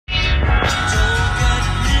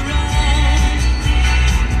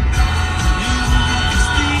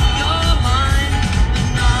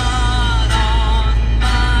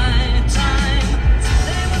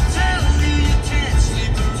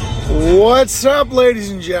What's up, ladies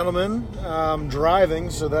and gentlemen? I'm driving,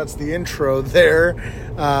 so that's the intro there.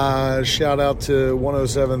 Shout out to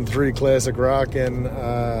 107.3 Classic Rock in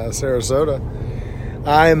Sarasota.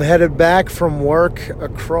 I am headed back from work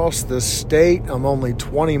across the state. I'm only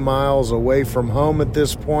 20 miles away from home at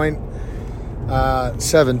this point.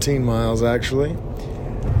 17 miles, actually.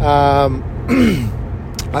 I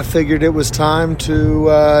figured it was time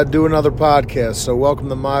to do another podcast. So welcome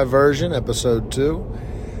to my version, episode 2.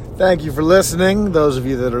 Thank you for listening, those of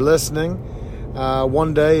you that are listening.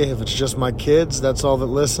 One day, if it's just my kids, that's all that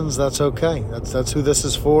listens, that's okay. That's who this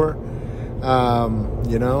is for. And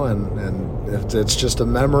if it's just a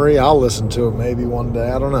memory, I'll listen to it maybe one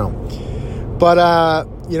day. I don't know. But,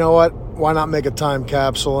 you know what? Why not make a time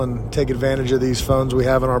capsule and take advantage of these phones we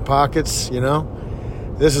have in our pockets, you know?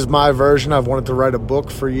 This is my version. I've wanted to write a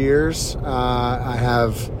book for years. I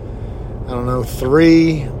have,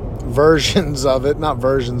 3 versions of it. Not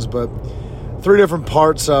versions, but 3 different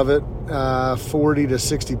parts of it. 40 to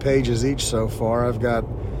 60 pages each so far. I've got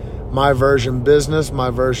my version business,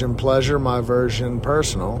 my version pleasure, my version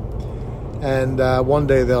personal. And one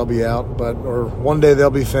day they'll be out, or one day they'll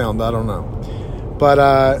be found. I don't know. But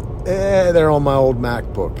they're on my old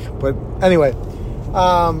MacBook. But anyway,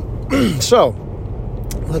 so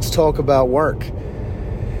let's talk about work.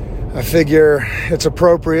 I figure it's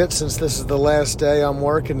appropriate since this is the last day I'm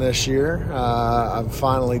working this year. I'm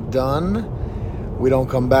finally done. We don't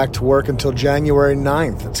come back to work until January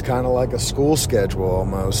 9th. It's kind of like a school schedule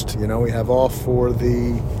almost. You know, we have off for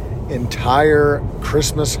the entire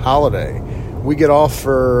Christmas holiday. We get off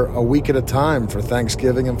for a week at a time for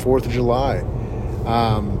Thanksgiving and 4th of July.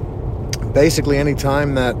 Basically, any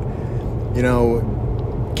time that,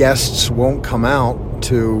 guests won't come out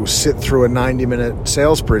to sit through a 90-minute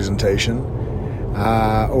sales presentation,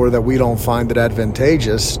 or that we don't find it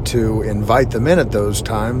advantageous to invite them in at those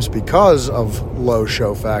times because of low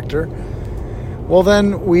show factor, well,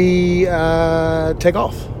 then we take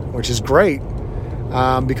off, which is great,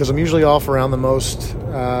 because I'm usually off around the most,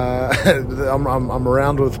 I'm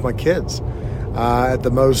around with my kids at the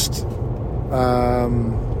most, I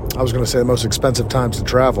was going to say the most expensive times to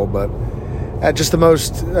travel, but at just the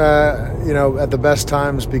most, at the best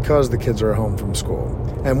times because the kids are home from school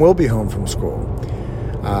and will be home from school.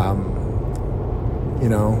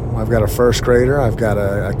 I've got a first grader, I've got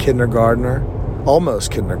a kindergartner,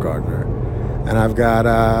 almost kindergartner, and I've got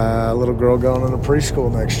a little girl going into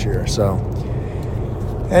preschool next year. So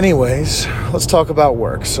anyways, let's talk about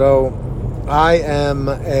work. So I am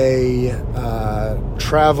a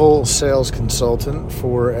travel sales consultant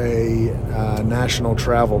for a national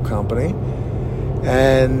travel company.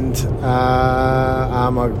 And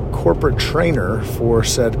I'm a corporate trainer for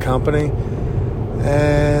said company.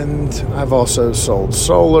 And I've also sold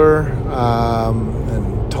solar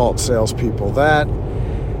and taught salespeople that.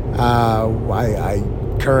 I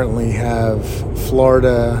currently have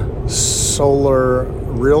Florida Solar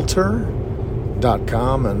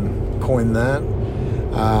Realtor.com and coined that.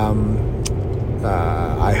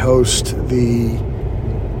 I host the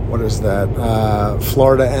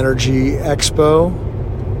Florida Energy Expo.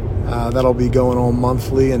 That'll be going on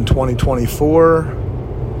monthly in 2024.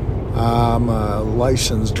 I'm a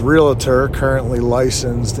licensed realtor, currently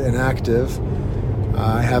licensed and active.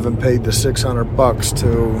 I haven't paid the $600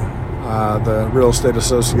 to the Real Estate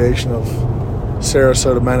Association of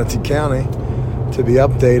Sarasota, Manatee County to be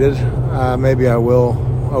updated. Maybe I will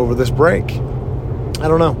over this break. I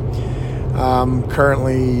don't know. I'm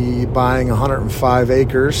currently buying 105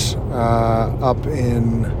 acres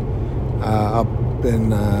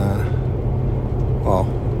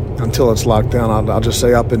until it's locked down, I'll just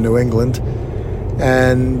say up in New England.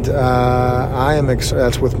 And I am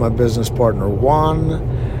that's with my business partner Juan,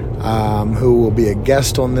 who will be a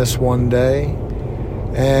guest on this one day.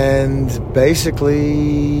 And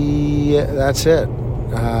basically, that's it.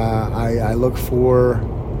 I look for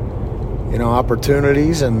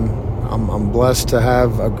opportunities, and I'm blessed to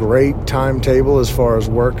have a great timetable as far as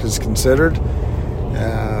work is considered.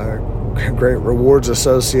 Great rewards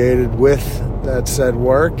associated with that said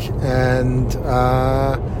work, and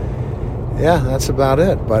that's about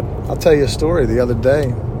it. But I'll tell you a story. The other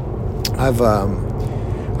day, I've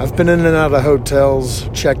been in and out of hotels,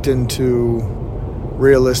 checked into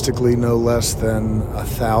realistically no less than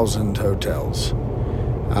 1,000 hotels,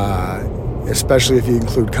 especially if you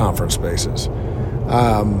include conference spaces.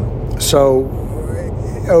 So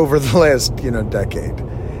over the last, decade.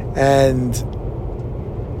 And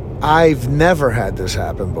I've never had this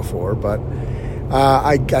happen before, but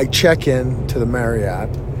I check in to the Marriott,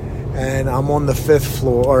 and I'm on the 5th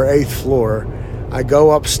floor or 8th floor. I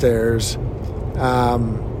go upstairs,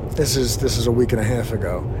 this is a week and a half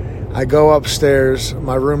ago. I go upstairs.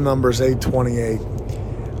 My room number is 828.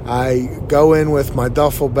 I go in with my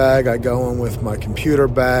duffel bag. I go in with my computer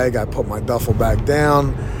bag. I put my duffel bag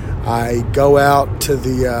down. I go out to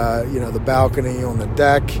the balcony on the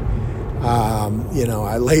deck.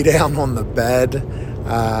 I lay down on the bed.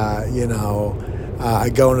 I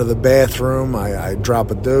go into the bathroom. I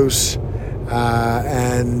drop a deuce.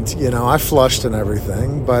 And I flushed and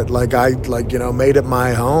everything, but made it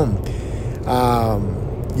my home.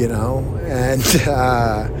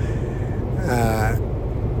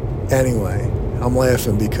 Anyway, I'm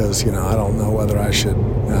laughing because, I don't know whether I should,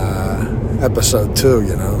 episode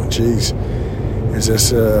 2, geez, is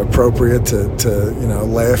this appropriate to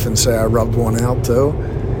laugh and say I rubbed one out too?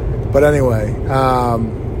 But anyway,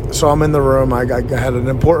 so I'm in the room. I had an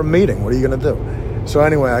important meeting. What are you going to do? So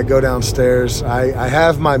anyway, I go downstairs. I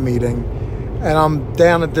have my meeting, and I'm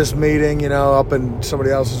down at this meeting, up in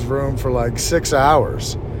somebody else's room for like 6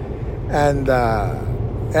 hours. And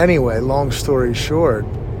anyway, long story short,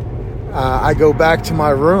 I go back to my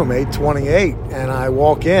room, 828, and I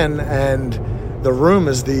walk in, and the room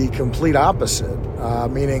is the complete opposite,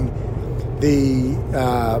 meaning the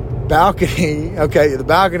balcony, the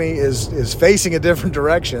balcony is facing a different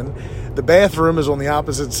direction. The bathroom is on the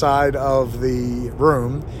opposite side of the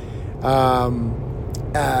room.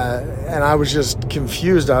 And I was just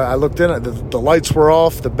confused. I looked in, the lights were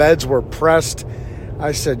off, the beds were pressed.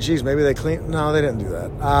 I said, geez, maybe they cleaned. No, they didn't do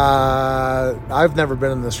that. I've never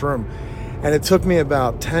been in this room. And it took me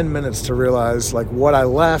about 10 minutes to realize, what I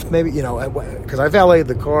left. Maybe, because I valeted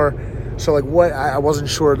the car. So, what, I wasn't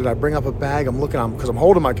sure. Did I bring up a bag? I'm looking, because I'm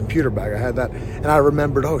holding my computer bag. I had that. And I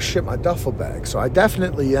remembered, oh, shit, my duffel bag. So I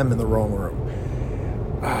definitely am in the wrong room.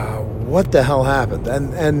 What the hell happened?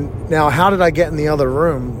 And now, how did I get in the other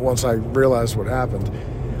room once I realized what happened?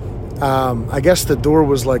 I guess the door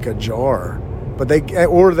was ajar. But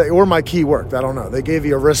or my key worked. I don't know. They gave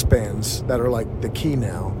you wristbands that are the key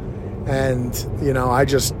now. And, I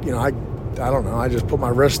just, I don't know. I just put my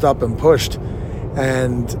wrist up and pushed.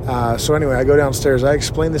 And so anyway, I go downstairs. I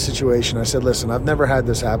explained the situation. I said, listen, I've never had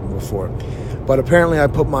this happen before. But apparently I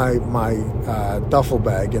put my duffel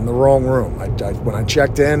bag in the wrong room. When I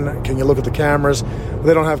checked in, can you look at the cameras? Well,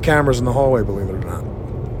 they don't have cameras in the hallway, believe it or not.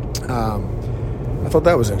 I thought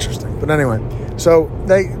that was interesting. But anyway, so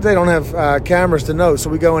they don't have cameras to know. So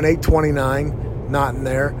we go in 829, not in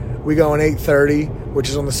there. We go in 830, which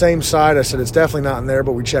is on the same side. I said, it's definitely not in there,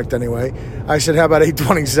 but we checked anyway. I said, how about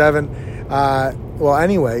 827? Well,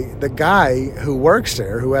 anyway, the guy who works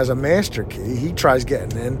there, who has a master key, he tries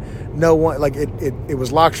getting in. No one, it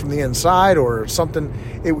was locked from the inside or something.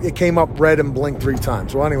 It came up red and blinked 3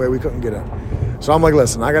 times. Well, anyway, we couldn't get in. So I'm like,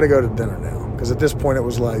 listen, I got to go to dinner now. Because at this point, it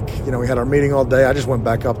was we had our meeting all day. I just went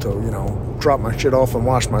back up to, drop my shit off and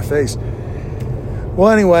wash my face. Well,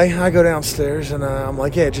 anyway, I go downstairs, and I'm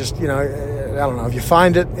like, yeah, just, I don't know. If you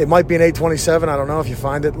find it, it might be an 827. I don't know if you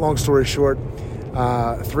find it. Long story short,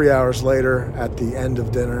 3 hours later, at the end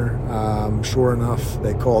of dinner, sure enough,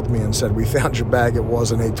 they called me and said, we found your bag. It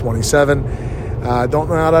was an 827. Don't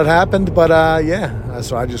know how that happened, but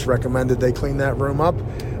so I just recommended they clean that room up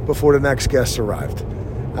before the next guest arrived.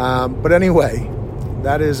 But anyway,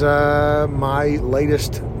 that is my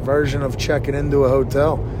latest version of checking into a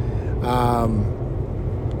hotel.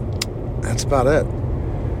 That's about it.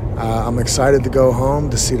 I'm excited to go home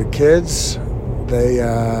to see the kids.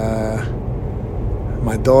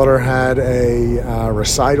 My daughter had a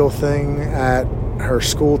recital thing at her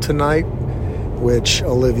school tonight, which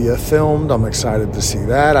Olivia filmed. I'm excited to see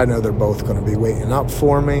that. I know they're both going to be waiting up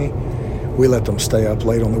for me. We let them stay up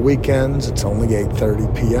late on the weekends. It's only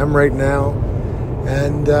 8:30 p.m. right now.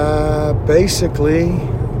 And basically,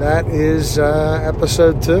 that is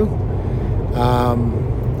episode 2.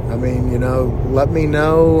 Let me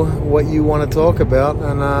know what you want to talk about,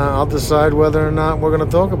 and I'll decide whether or not we're going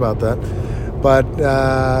to talk about that. But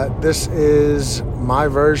this is my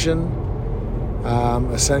version.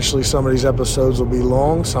 Essentially, some of these episodes will be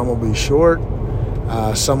long, some will be short.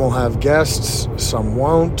 Some will have guests, some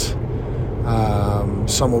won't.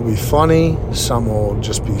 Some will be funny, some will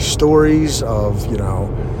just be stories of,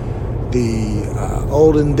 the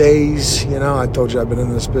olden days. I told you I've been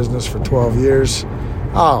in this business for 12 years.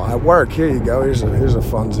 Oh, at work, here you go. Here's a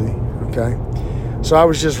funzie, okay? So I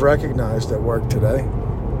was just recognized at work today.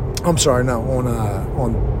 I'm sorry, no,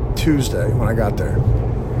 on Tuesday when I got there.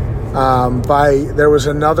 There was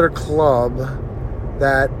another club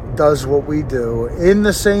that does what we do in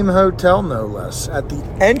the same hotel, no less, at the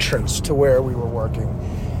entrance to where we were working.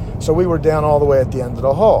 So we were down all the way at the end of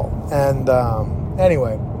the hall. And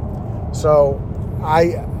anyway, so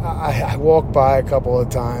I walk by a couple of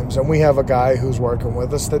times, and we have a guy who's working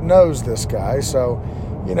with us that knows this guy. So,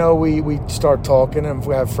 we start talking and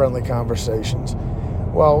we have friendly conversations.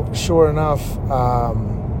 Well, sure enough,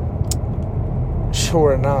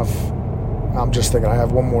 I'm just thinking I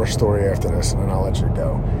have one more story after this, and then I'll let you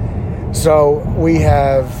go. So we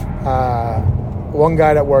have one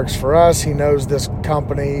guy that works for us. He knows this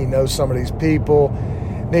company. He knows some of these people.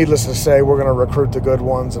 Needless to say, we're going to recruit the good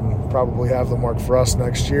ones and probably have them work for us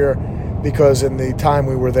next year, because in the time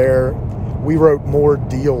we were there, we wrote more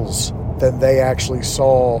deals than they actually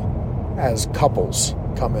saw as couples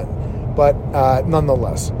come in. But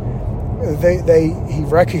nonetheless, he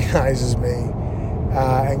recognizes me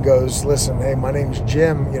and goes, "Listen, hey, my name's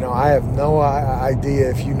Jim. I have no idea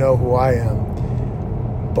if you know who I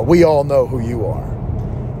am, but we all know who you are."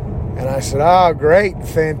 And I said, "Oh, great,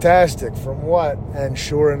 fantastic. From what?" And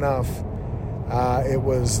sure enough, it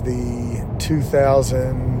was the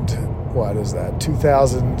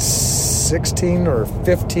 2016 or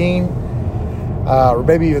 15, or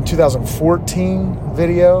maybe even 2014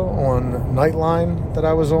 video on Nightline that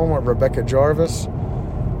I was on with Rebecca Jarvis.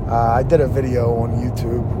 I did a video on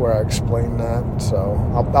YouTube where I explained that, so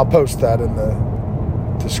I'll post that in the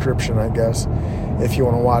description, I guess, if you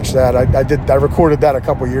want to watch that. I recorded that a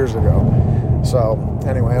couple years ago. So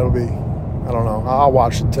anyway, it'll be, I don't know, I'll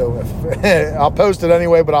watch it too. I'll post it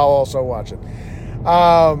anyway, but I'll also watch it.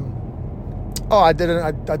 I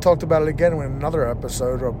talked about it again in another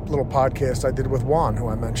episode, a little podcast I did with Juan, who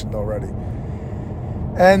I mentioned already.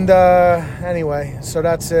 And anyway, so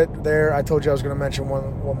that's it there. I told you I was going to mention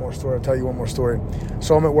one more story. I'll tell you one more story.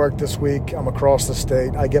 So I'm at work this week. I'm across the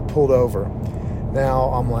state. I get pulled over.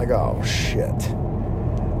 Now I'm like, oh, shit.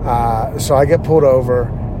 So I get pulled over,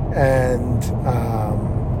 and,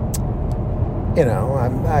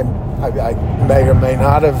 I may or may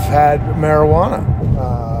not have had marijuana,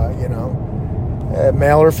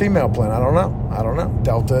 male or female plant. I don't know.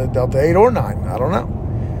 Delta 8 or 9. I don't know.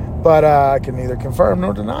 But I can neither confirm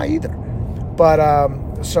nor deny either. But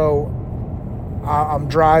so I'm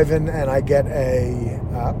driving, and I get a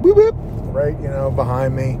boop boop right,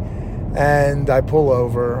 behind me, and I pull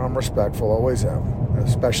over. I'm respectful, always am.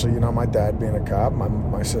 Especially, my dad being a cop,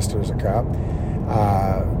 my sister's a cop.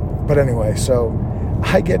 But anyway, so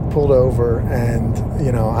I get pulled over, and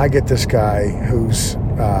I get this guy who's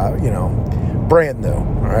brand new.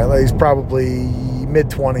 All right, he's probably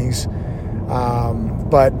mid-20s,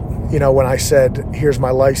 but. When I said, here's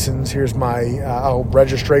my license, here's my,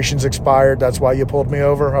 registration's expired, that's why you pulled me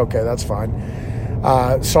over? Okay, that's fine.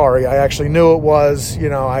 Sorry, I actually knew it was.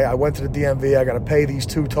 I went to the DMV, I got to pay these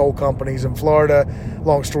 2 toll companies in Florida.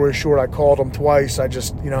 Long story short, I called them twice. I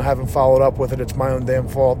just, haven't followed up with it. It's my own damn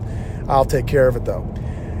fault. I'll take care of it, though.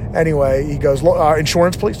 Anyway, he goes,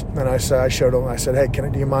 insurance, please. And I showed him, I said, hey,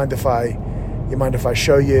 do you mind if I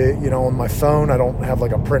show you, on my phone? I don't have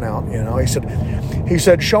like a printout, He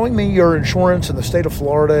said, showing me your insurance in the state of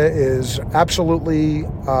Florida is absolutely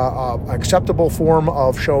an acceptable form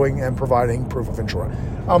of showing and providing proof of insurance.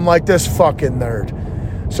 I'm like, this fucking nerd.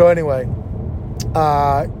 So anyway,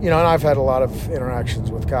 and I've had a lot of interactions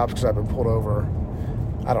with cops because I've been pulled over,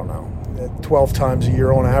 I don't know, 12 times a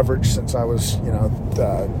year on average since I was,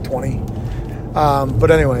 20.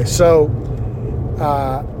 But anyway, so...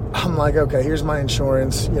 I'm like, okay, here's my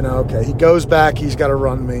insurance, okay. He goes back, he's got to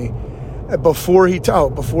run me. Before he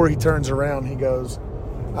turns around, he goes,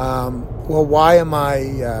 well, why am I,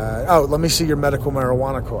 let me see your medical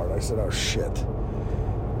marijuana card. I said, oh, shit.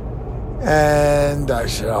 And I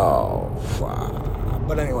said, oh, fuck.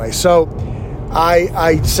 But anyway, so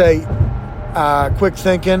I say, quick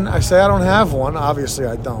thinking, I say, I don't have one. Obviously,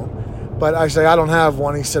 I don't. But I say, I don't have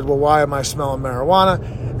one. He said, well, why am I smelling marijuana?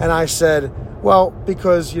 And I said, well,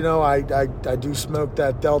 because, I do smoke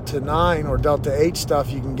that Delta 9 or Delta 8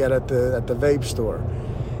 stuff you can get at the vape store.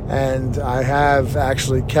 And I have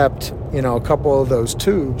actually kept, a couple of those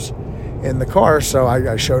tubes in the car. So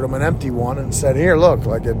I showed him an empty one and said, here, look,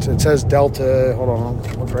 like it says Delta. Hold on, I'll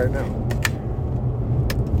look right now.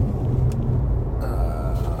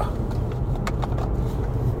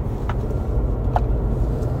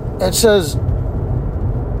 It says...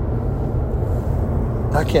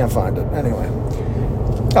 I can't find it. Anyway.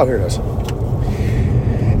 Oh, here it is.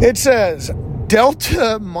 It says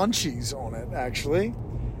Delta Munchies on it, actually.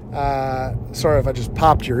 Sorry if I just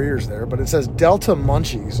popped your ears there, but it says Delta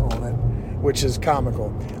Munchies on it, which is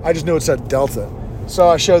comical. I just knew it said Delta. So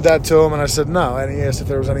I showed that to him, and I said no. And he asked if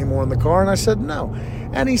there was any more in the car, and I said no.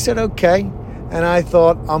 And he said, okay. And I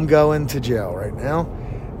thought, I'm going to jail right now.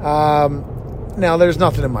 Now, there's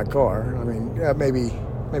nothing in my car. I mean, maybe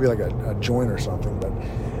like a joint or something, but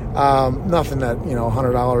Nothing that,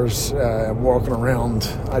 $100 walking around,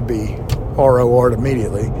 I'd be ROR'd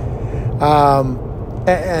immediately.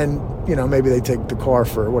 Maybe they take the car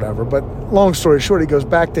for whatever. But long story short, he goes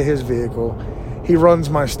back to his vehicle. He runs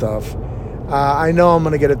my stuff. I know I'm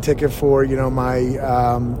going to get a ticket for, my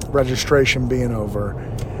registration being over,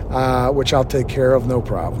 which I'll take care of, no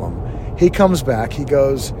problem. He comes back. He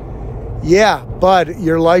goes, yeah, bud,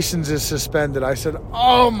 your license is suspended. I said,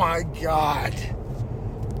 oh, my God.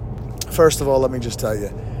 First of all, let me just tell you,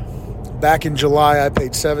 back in July, I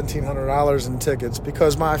paid $1,700 in tickets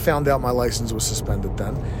because I found out my license was suspended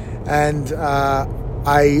then. And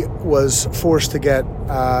I was forced to get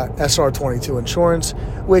SR22 insurance,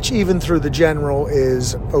 which even through the general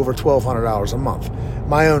is over $1,200 a month.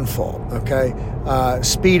 My own fault, okay?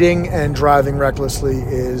 Speeding and driving recklessly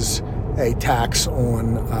is a tax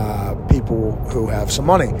on people who have some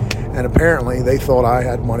money. And apparently they thought I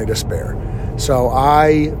had money to spare. So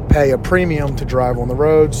I pay a premium to drive on the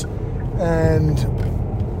roads. And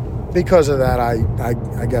because of that,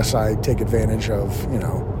 I guess I take advantage of,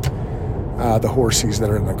 the horsies that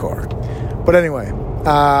are in the car. But anyway,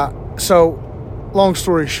 so long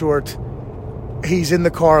story short, he's in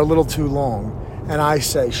the car a little too long. And I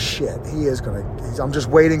say, shit, I'm just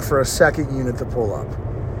waiting for a second unit to pull up.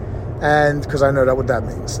 And because I know what that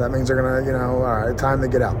means. That means they're going to, all right, time to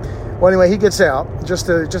get out. Well, anyway, he gets out just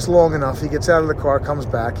long enough. He gets out of the car, comes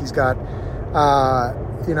back. He's got,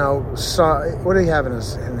 what did he have in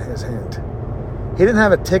his hand? He didn't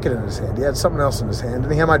have a ticket in his hand. He had something else in his hand.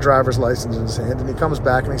 And he had my driver's license in his hand. And he comes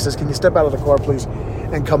back and he says, can you step out of the car, please,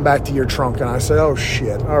 and come back to your trunk? And I said, oh,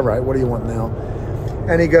 shit. All right, what do you want now?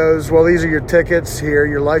 And he goes, well, these are your tickets here.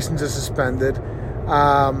 Your license is suspended.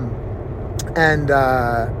 I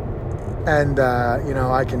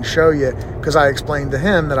can show you, because I explained to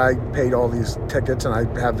him that I paid all these tickets and I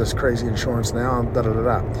have this crazy insurance now,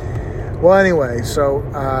 da-da-da-da. Well, anyway, so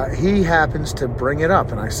he happens to bring it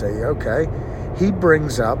up, and I say, okay. He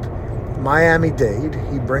brings up Miami-Dade.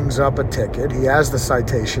 He brings up a ticket. He has the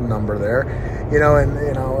citation number there, he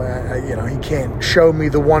can't show me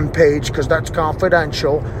the one page because that's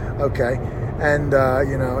confidential, okay. And,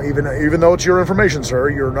 even though it's your information, sir,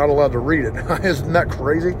 you're not allowed to read it. Isn't that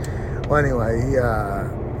crazy? Well, anyway,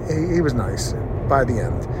 he was nice by the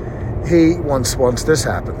end. Once this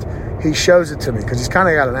happened, he shows it to me because he's kind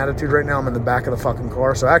of got an attitude right now. I'm in the back of the fucking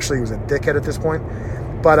car. So actually he was a dickhead at this point.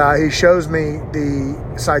 But he shows me the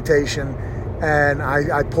citation and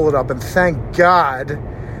I pull it up. And thank God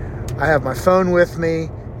I have my phone with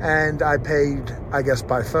me and I paid, I guess,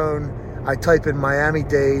 by phone. I type in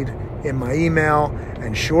Miami-Dade in my email,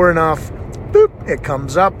 and sure enough, boop, it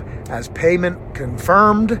comes up as payment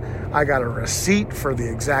confirmed. I got a receipt for the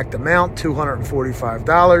exact amount,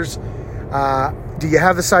 $245. Do you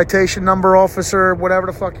have the citation number, officer, whatever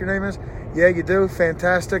the fuck your name is? Yeah, you do.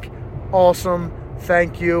 Fantastic. Awesome.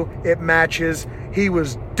 Thank you. It matches. He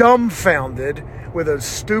was dumbfounded with a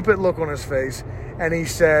stupid look on his face, and he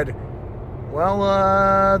said,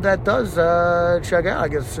 well, that does check out. I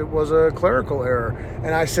guess it was a clerical error.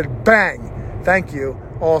 And I said, bang, thank you,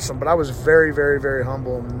 awesome. But I was very, very, very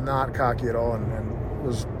humble, not cocky at all, and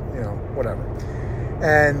was, whatever.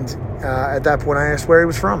 And at that point, I asked where he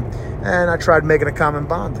was from. And I tried making a common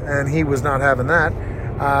bond, and he was not having that.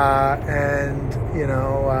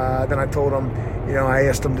 Then I told him, I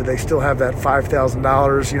asked him, do they still have that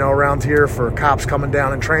 $5,000, around here for cops coming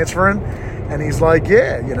down and transferring? And he's like,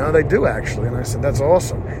 yeah, they do actually. And I said, that's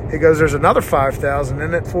awesome. He goes, there's another $5,000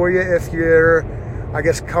 in it for you if you're, I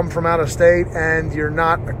guess, come from out of state and you're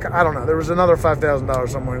not, I don't know. There was another $5,000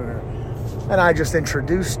 somewhere in there. And I just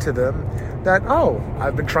introduced to them that,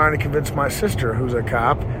 I've been trying to convince my sister, who's a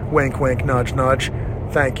cop, wink, wink, nudge, nudge,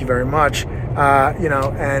 thank you very much,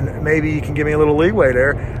 and maybe you can give me a little leeway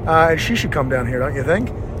there. And she should come down here, don't you think?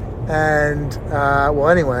 And,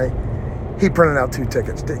 anyway, he printed out 2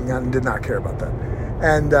 tickets, did not care about that.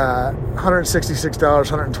 And $166,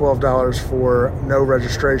 $112 for no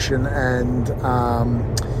registration and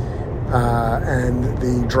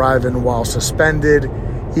the drive-in while suspended,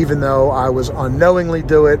 even though I was unknowingly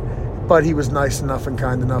do it. But he was nice enough and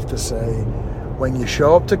kind enough to say, when you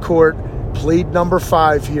show up to court, plead number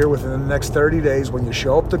 5 here within the next 30 days. When you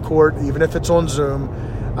show up to court, even if it's on Zoom,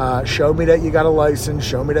 show me that you got a license,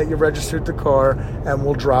 show me that you registered the car, and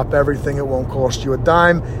we'll drop everything. It won't cost you a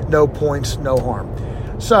dime, no points, no harm.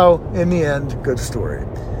 So, in the end, good story.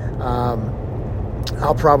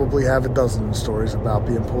 I'll probably have a dozen stories about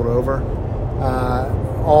being pulled over.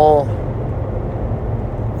 All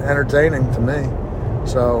entertaining to me.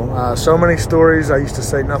 So many stories. I used to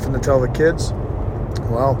say nothing to tell the kids.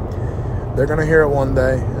 Well, they're going to hear it one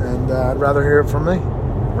day, and I'd rather hear it from me.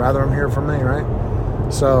 rather them hear from me, right?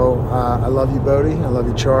 So I love you, Bodie. I love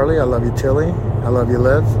you, Charlie. I love you, Tilly. I love you,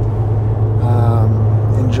 Liv.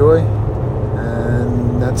 Enjoy.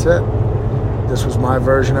 And that's it. This was my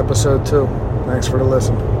version, episode 2. Thanks for the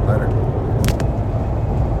listen. Later.